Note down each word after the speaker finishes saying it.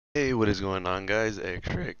Hey, what is going on, guys?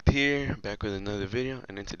 Extract here, back with another video,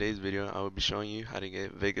 and in today's video I will be showing you how to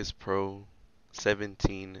get Vegas Pro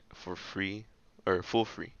 17 for free, or full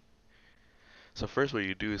free. So first what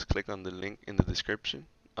you do is click on the link in the description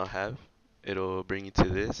I'll have. It'll bring you to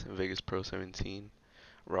this, Vegas Pro 17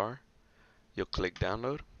 RAR. You'll click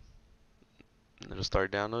download, and it'll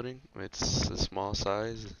start downloading. It's a small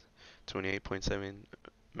size, 28.7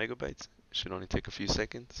 megabytes. It should only take a few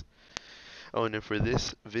seconds. Oh, and then for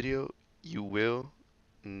this video, you will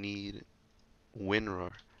need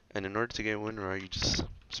WinRAR. And in order to get WinRAR, you just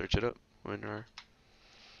search it up, WinRAR,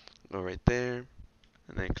 go right there,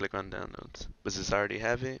 and then click on downloads. But since I already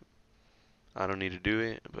have it, I don't need to do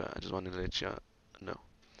it, but I just wanted to let you know.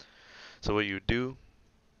 So what you do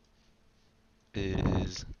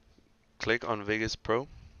is click on Vegas Pro,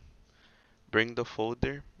 bring the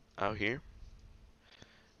folder out here,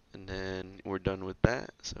 and then we're done with that,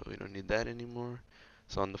 so we don't need that anymore.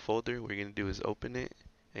 So on the folder, what we're gonna do is open it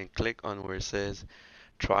and click on where it says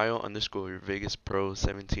trial underscore Vegas Pro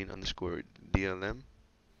 17 underscore DLM.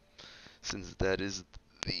 Since that is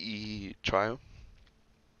the trial,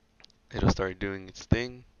 it'll start doing its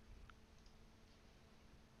thing.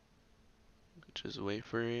 Just wait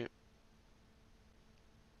for it.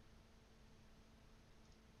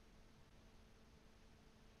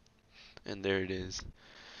 And there it is.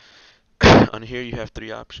 On here you have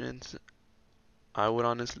three options. I would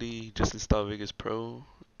honestly just install Vegas Pro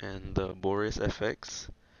and the Boris FX.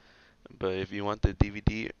 But if you want the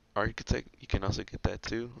DVD Architect, you can also get that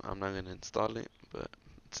too. I'm not gonna install it, but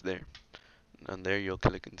it's there. And there you'll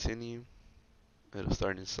click continue. It'll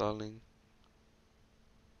start installing.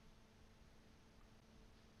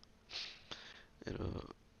 It'll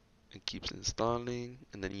It keeps installing,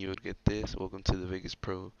 and then you would get this. Welcome to the Vegas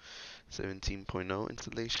Pro 17.0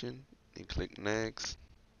 installation. You click next.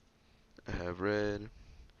 I have read.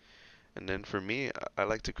 And then for me, I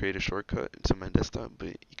like to create a shortcut to my desktop, but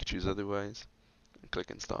you could choose otherwise. And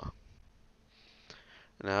click install.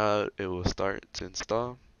 Now it will start to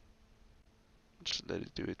install. Just let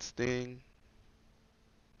it do its thing.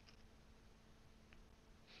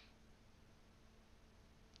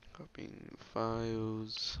 Copying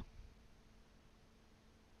files.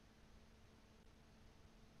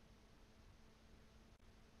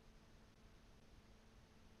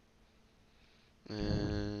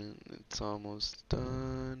 And it's almost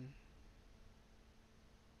done.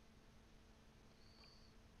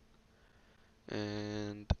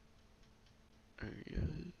 And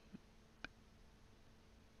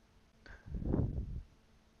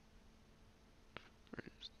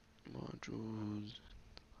modules.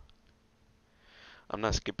 I'm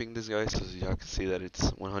not skipping this, guys, so y'all can see that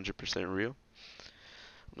it's 100% real.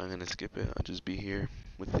 I'm not gonna skip it. I'll just be here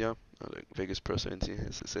with y'all. Vegas Pro 17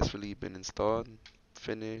 has successfully been installed.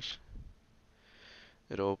 Finish.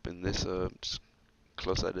 It'll open this up. Just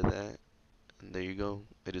close out of that, and there you go.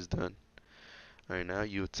 It is done. Alright, now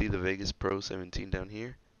you'll see the Vegas Pro 17 down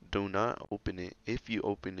here. Do not open it. If you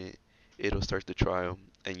open it, it'll start the trial,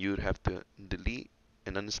 and you would have to delete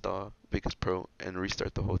and uninstall Vegas Pro and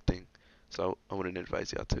restart the whole thing. So I wouldn't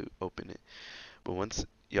advise y'all to open it. But once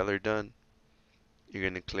y'all are done, you're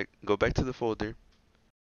gonna go back to the folder,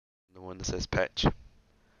 the one that says patch.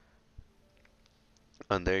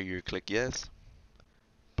 On there, you click yes,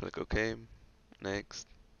 click OK, next,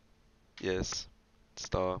 yes,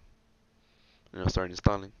 install, and it'll start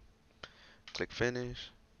installing. Click finish,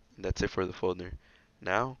 and that's it for the folder.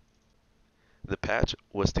 Now, the patch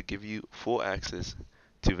was to give you full access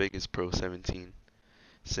to Vegas Pro 17.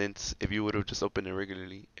 Since if you would have just opened it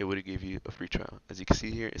regularly, it would have gave you a free trial. As you can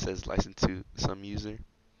see here, it says license to some user.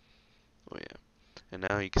 Oh yeah. And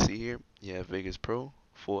now you can see here, you have Vegas Pro,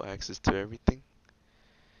 full access to everything.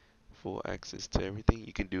 Full access to everything.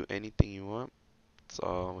 You can do anything you want. It's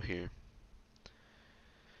all here.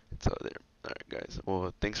 It's all there. Alright, guys.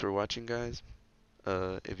 Well, thanks for watching, guys.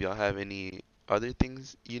 If y'all have any other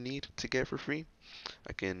things you need to get for free,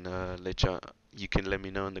 I can let y'all. You can let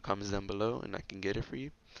me know in the comments down below, and I can get it for you.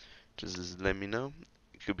 Just let me know.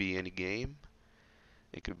 It could be any game.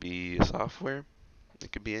 It could be software.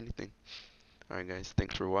 It could be anything. Alright, guys.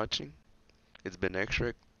 Thanks for watching. It's been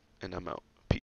Extract, and I'm out.